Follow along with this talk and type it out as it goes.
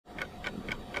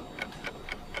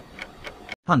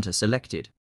Hunter selected.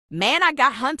 Man, I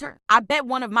got Hunter. I bet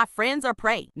one of my friends are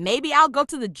prey. Maybe I'll go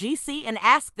to the GC and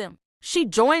ask them. She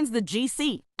joins the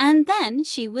GC. And then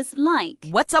she was like,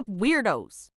 What's up,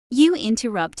 weirdos? You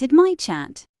interrupted my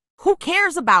chat. Who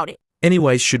cares about it?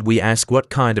 Anyways, should we ask what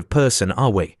kind of person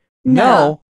are we?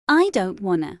 No. I don't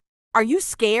wanna. Are you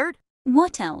scared?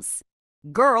 What else?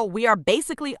 Girl, we are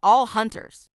basically all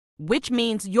hunters, which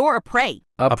means you're a prey.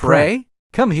 A prey?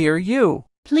 Come here, you.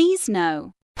 Please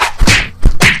no.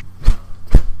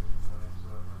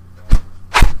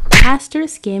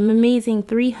 Asterisk game amazing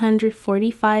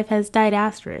 345 has died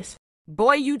asterisk.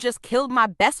 Boy, you just killed my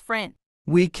best friend.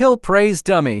 We kill preys,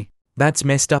 dummy. That's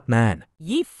messed up, man.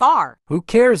 Ye far. Who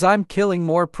cares? I'm killing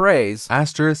more preys.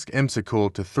 Asterisk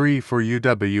Imsicle to 3 for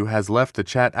UW has left the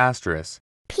chat asterisk.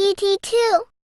 PT2.